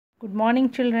Good morning,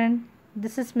 children.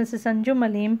 This is Mrs. Anjum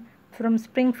Aleem from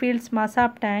Springfields,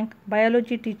 Masabtank,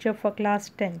 biology teacher for class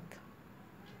 10th.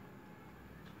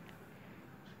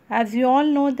 As you all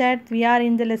know that we are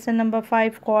in the lesson number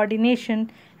 5,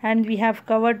 coordination, and we have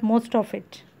covered most of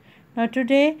it. Now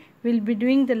today we'll be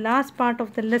doing the last part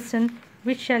of the lesson,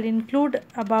 which shall include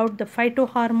about the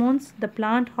phytohormones, the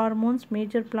plant hormones,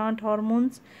 major plant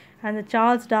hormones, and the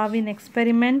Charles Darwin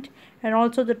experiment, and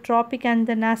also the tropic and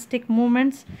the nastic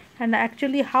movements, and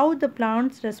actually how the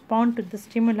plants respond to the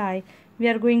stimuli we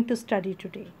are going to study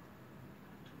today.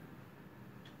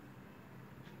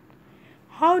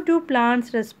 How do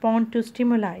plants respond to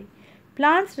stimuli?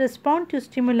 Plants respond to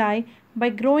stimuli by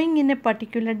growing in a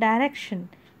particular direction,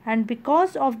 and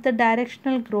because of the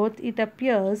directional growth it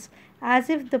appears as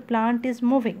if the plant is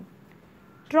moving.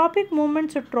 Tropic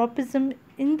movements or tropism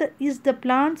is the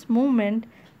plant's movement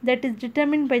that is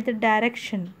determined by the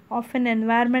direction of an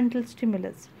environmental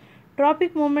stimulus.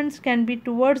 Tropic movements can be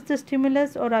towards the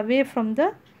stimulus or away from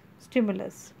the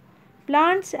stimulus.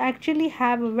 Plants actually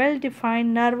have a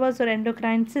well-defined nervous or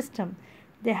endocrine system.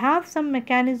 They have some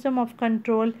mechanism of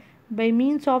control by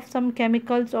means of some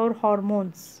chemicals or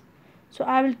hormones. So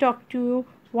I will talk to you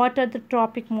what are the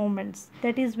tropic movements.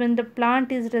 That is when the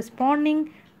plant is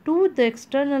responding to the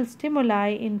external stimuli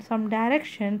in some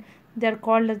direction. They are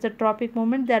called as the tropic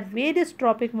movement. There are various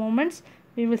tropic movements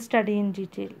we will study in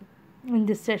detail in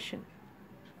this session.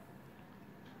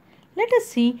 Let us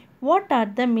see what are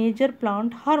the major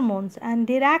plant hormones and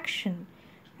their action.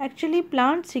 Actually,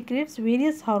 plant secretes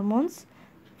various hormones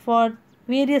for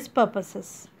various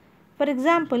purposes. For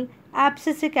example,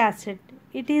 abscisic acid.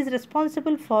 It is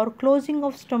responsible for closing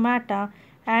of stomata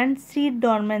and seed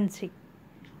dormancy.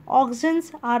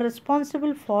 Auxins are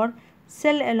responsible for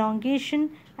cell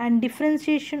elongation and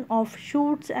differentiation of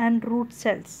shoots and root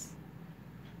cells.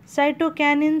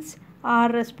 Cytokinins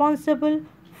are responsible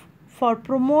for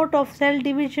promote of cell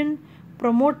division,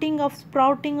 promoting of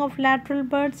sprouting of lateral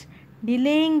buds,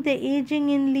 delaying the aging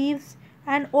in leaves,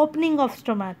 and opening of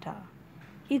stomata.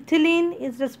 Ethylene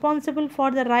is responsible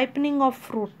for the ripening of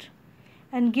fruit,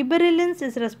 and gibberellins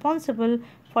is responsible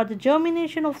for the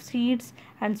germination of seeds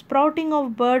and sprouting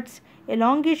of buds,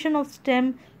 elongation of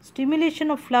stem, stimulation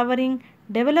of flowering,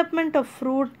 development of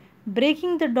fruit,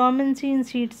 breaking the dormancy in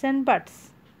seeds and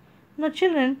buds. Now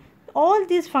children, all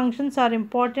these functions are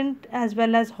important as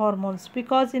well as hormones,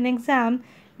 because in exam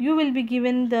you will be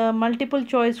given the multiple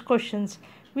choice questions.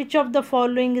 Which of the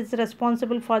following is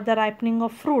responsible for the ripening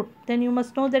of fruit? Then you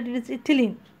must know that it is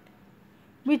ethylene.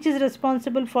 Which is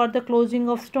responsible for the closing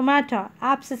of stomata?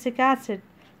 Abscisic acid.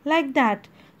 Like that.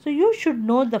 So you should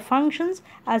know the functions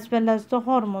as well as the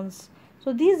hormones.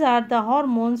 So these are the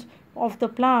hormones of the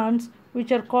plants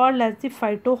which are called as the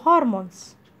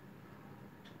phytohormones.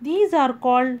 These are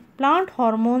called plant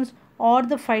hormones or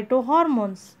the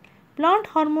phytohormones. Plant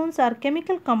hormones are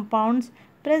chemical compounds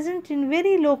present in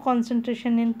very low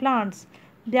concentration in plants.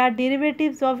 They are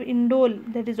derivatives of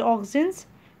indole, that is auxins,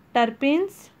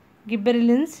 terpenes,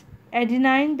 gibberellins,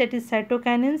 adenine, that is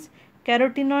cytokinins,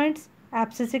 carotenoids,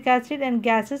 abscisic acid, and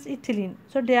gases ethylene.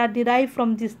 So they are derived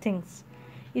from these things.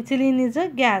 Ethylene is a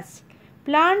gas.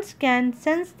 Plants can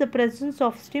sense the presence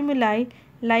of stimuli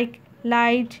like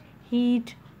light,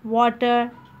 heat,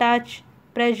 water, touch,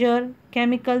 pressure,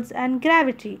 chemicals, and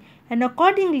gravity, and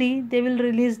accordingly they will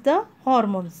release the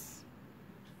hormones.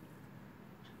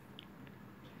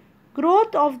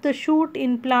 Growth of the shoot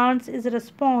in plants is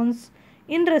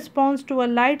in response to a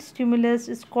light stimulus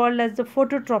is called as the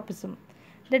phototropism.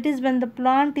 That is when the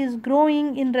plant is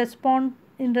growing in response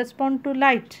to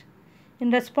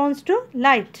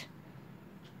light.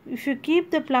 If you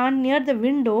keep the plant near the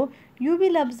window, you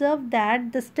will observe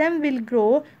that the stem will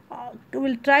grow,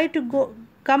 will try to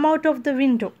come out of the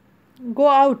window, go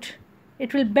out.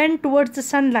 It will bend towards the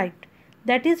sunlight.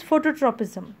 That is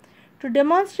phototropism. To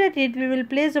demonstrate it, we will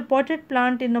place a potted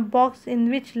plant in a box in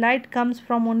which light comes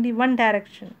from only one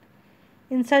direction.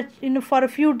 For a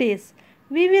few days,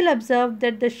 we will observe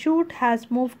that the shoot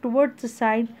has moved towards the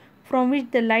side from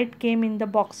which the light came in the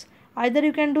box. Either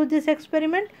you can do this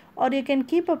experiment or you can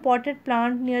keep a potted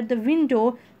plant near the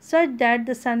window such that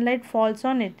the sunlight falls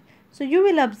on it. So you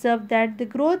will observe that the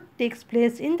growth takes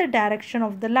place in the direction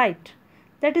of the light.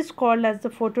 That is called as the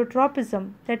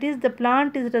phototropism. That is, the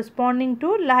plant is responding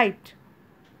to light.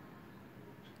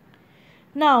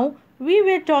 Now we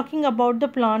were talking about the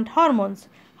plant hormones.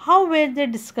 How were they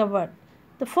discovered?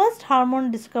 The first hormone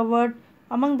discovered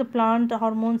among the plant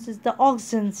hormones is the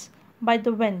auxins by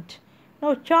the Went.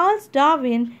 Now Charles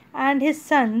Darwin and his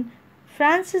son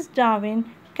Francis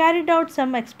Darwin carried out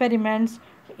some experiments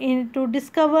to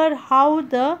discover how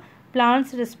the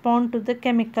plants respond to the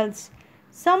chemicals.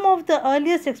 Some of the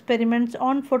earliest experiments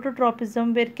on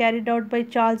phototropism were carried out by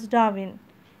Charles Darwin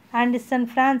and his son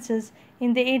Francis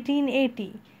in the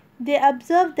 1880. They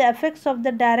observed the effects of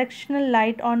the directional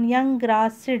light on young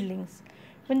grass seedlings.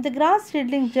 When the grass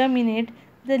seedlings germinate,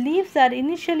 the leaves are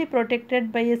initially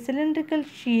protected by a cylindrical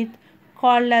sheath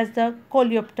called as the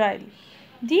coleoptile.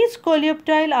 These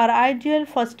coleoptile are ideal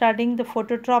for studying the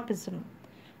phototropism.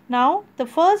 Now, the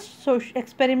first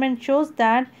experiment shows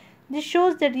that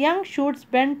young shoots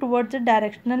bend towards the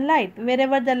directional light.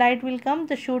 Wherever the light will come,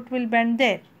 the shoot will bend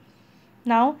there.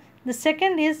 Now, the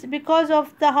second is because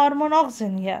of the hormone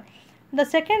auxin here. The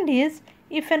second is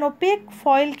if an opaque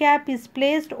foil cap is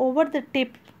placed over the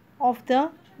tip of the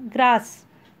grass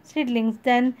seedlings,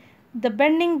 then the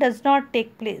bending does not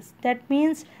take place. That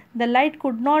means the light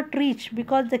could not reach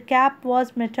because the cap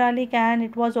was metallic and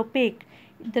it was opaque.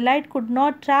 The light could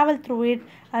not travel through it,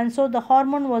 and so the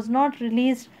hormone was not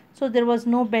released, so there was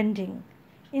no bending.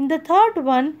 In the third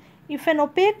one, if an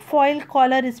opaque foil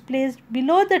collar is placed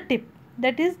below the tip,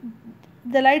 that is,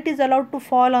 the light is allowed to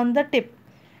fall on the tip,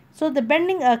 so the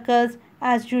bending occurs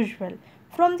as usual.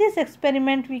 From this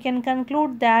experiment, we can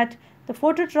conclude that the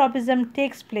phototropism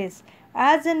takes place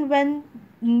as and when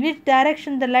in which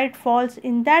direction the light falls,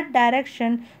 in that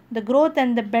direction the growth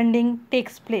and the bending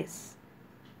takes place.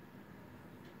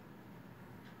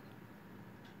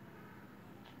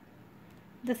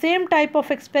 The same type of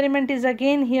experiment is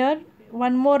again here.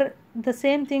 One more, the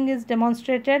same thing is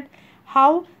demonstrated,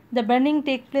 how the bending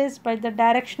takes place by the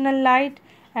directional light,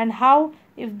 and how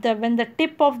when the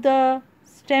tip of the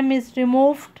stem is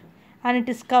removed and it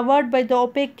is covered by the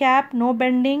opaque cap, no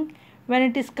bending. When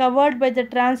it is covered by the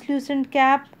transparent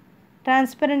cap,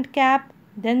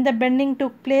 then the bending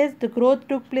took place, the growth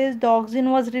took place, the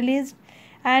auxin was released,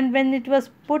 and when it was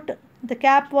put, the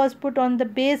cap was put on the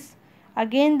base,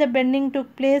 again the bending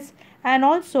took place, and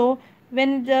also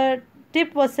when the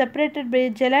tip was separated by a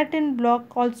gelatin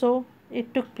block, also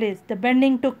it took place, the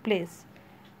bending took place,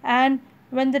 and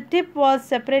when the tip was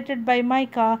separated by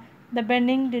mica, the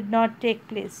bending did not take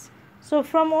place. So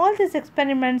from all these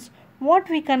experiments, what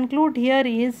we conclude here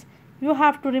is, you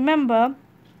have to remember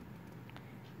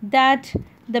that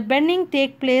the bending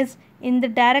take place in the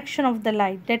direction of the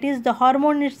light, that is, the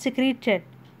hormone is secreted,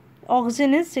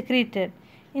 auxin is secreted.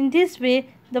 In this way,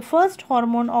 the first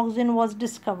hormone auxin was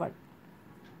discovered.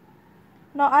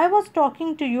 Now, I was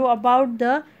talking to you about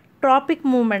the tropic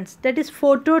movements, that is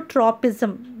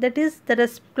phototropism, that is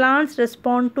the plants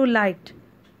respond to light.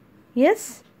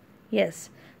 Yes? Yes.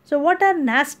 So, what are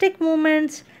nastic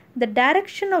movements? The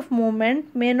direction of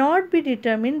movement may not be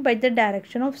determined by the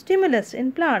direction of stimulus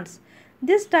in plants.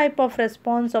 This type of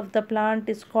response of the plant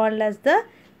is called as the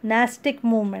nastic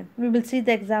movement. We will see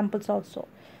the examples also.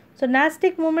 So,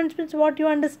 nastic movements means what you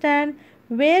understand,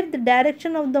 where the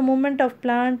direction of the movement of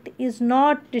plant is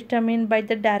not determined by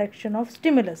the direction of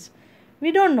stimulus.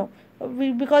 We don't know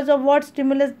because of what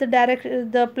stimulus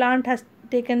the plant has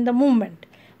taken the movement.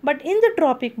 But in the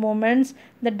tropic movements,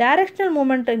 the directional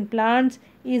movement in plants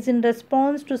is in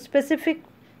response to specific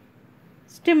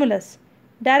stimulus,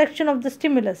 direction of the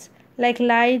stimulus, like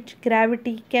light,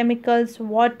 gravity, chemicals,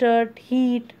 water,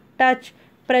 heat, touch,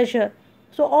 pressure.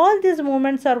 So all these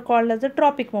movements are called as the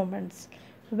tropic movements.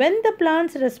 When the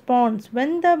plants respond,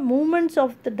 when the movements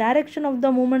of the direction of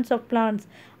the movements of plants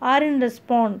are in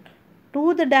response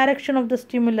to the direction of the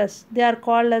stimulus, they are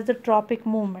called as the tropic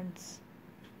movements.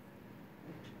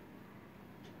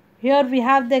 Here we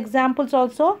have the examples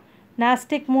also,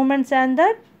 nastic movements and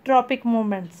the tropic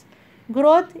movements.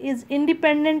 Growth is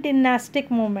independent in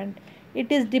nastic movement.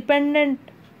 It is dependent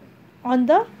on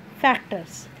the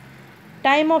factors.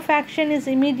 Time of action is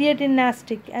immediate in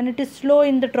nastic and it is slow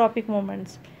in the tropic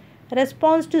movements.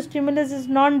 Response to stimulus is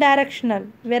non-directional,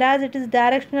 whereas it is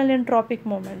directional in tropic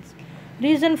movements.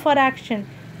 Reason for action,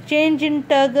 change in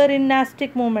turgor in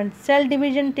nastic movements. Cell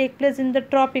division take place in the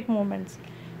tropic movements.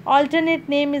 Alternate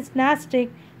name is nastic,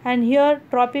 and here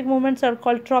tropic movements are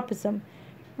called tropism.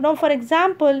 Now, for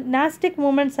example, nastic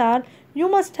movements are, you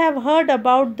must have heard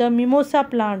about the mimosa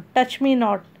plant, touch me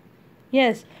not.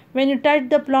 Yes, when you touch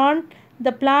the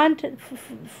plant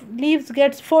leaves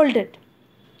gets folded,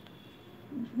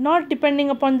 not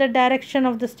depending upon the direction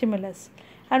of the stimulus.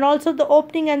 And also the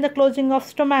opening and the closing of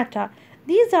stomata.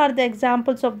 These are the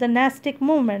examples of the nastic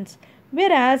movements,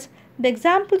 whereas the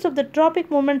examples of the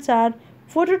tropic movements are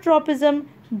phototropism,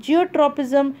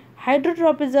 geotropism,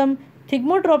 hydrotropism,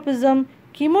 thigmotropism,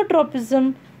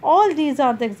 chemotropism. All these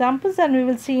are the examples, and we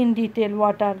will see in detail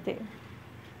what are they.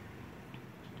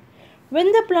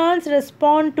 When the plants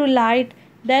respond to light,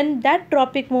 then that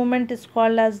tropic movement is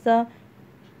called as the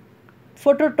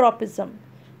phototropism.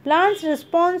 Plants'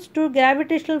 response to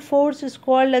gravitational force is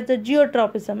called as the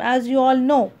geotropism. As you all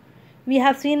know, we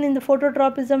have seen in the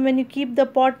phototropism, when you keep the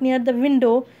pot near the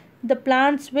window, the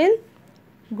plants will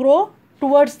grow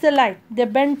towards the light. They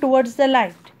bend towards the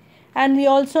light. And we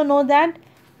also know that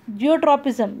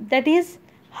geotropism, that is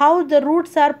how the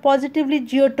roots are positively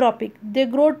geotropic. They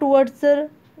grow towards the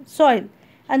soil,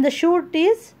 and the shoot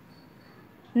is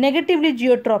negatively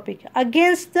geotropic.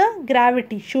 Against the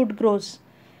gravity, shoot grows.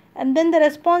 And then the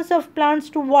response of plants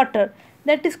to water,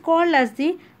 that is called as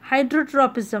the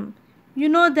hydrotropism. You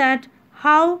know that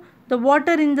how the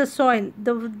water in the soil,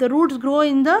 the roots grow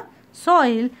in the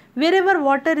soil. Wherever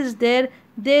water is there,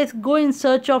 they go in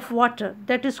search of water.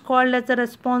 That is called as a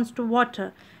response to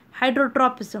water,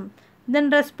 hydrotropism. Then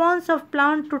response of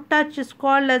plant to touch is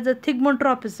called as a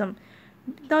thigmotropism.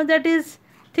 Now that is,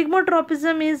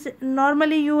 thigmotropism is,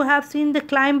 normally you have seen the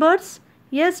climbers,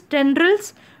 yes,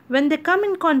 tendrils. When they come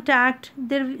in contact,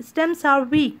 their stems are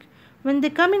weak. When they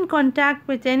come in contact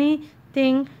with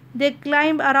anything, they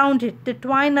climb around it, they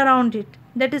twine around it.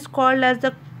 That is called as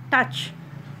the touch,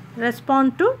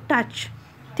 respond to touch,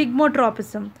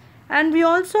 thigmotropism. And we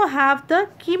also have the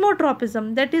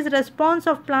chemotropism, that is response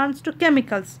of plants to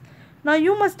chemicals. Now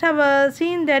you must have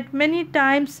seen that many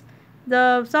times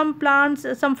some plants,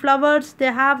 some flowers,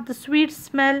 they have the sweet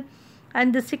smell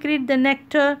and they secrete the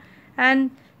nectar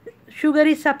and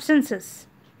sugary substances.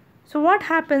 So what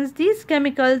happens, these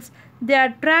chemicals, they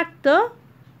attract the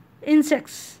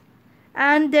insects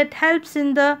and that helps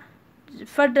in the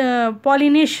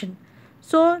pollination.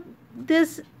 So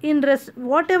this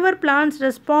whatever plants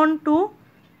respond to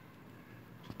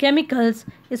chemicals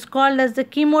is called as the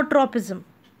chemotropism.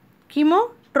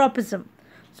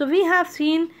 So we have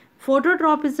seen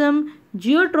phototropism,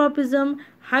 geotropism,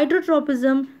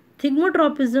 hydrotropism,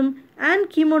 thigmotropism and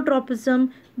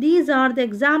chemotropism. These are the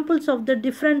examples of the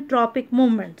different tropic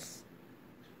movements.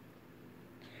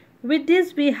 With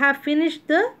this, we have finished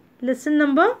the lesson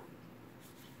number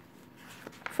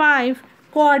 5,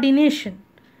 coordination.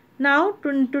 Now,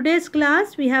 in today's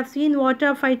class, we have seen what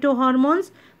are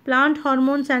phytohormones, plant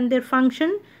hormones and their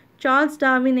function, Charles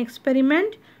Darwin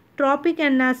experiment, tropic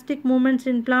and nastic movements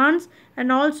in plants,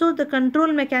 and also the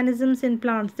control mechanisms in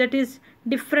plants, that is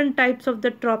different types of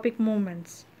the tropic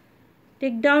movements.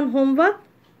 Take down homework.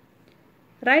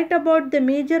 Write about the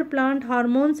major plant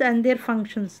hormones and their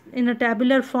functions. In a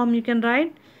tabular form you can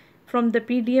write from the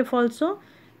PDF also.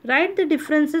 Write the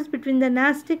differences between the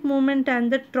nastic movement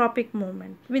and the tropic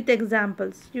movement with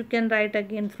examples. You can write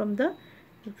again from the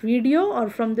video or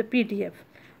from the PDF.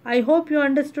 I hope you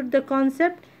understood the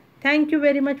concept. Thank you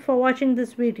very much for watching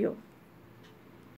this video.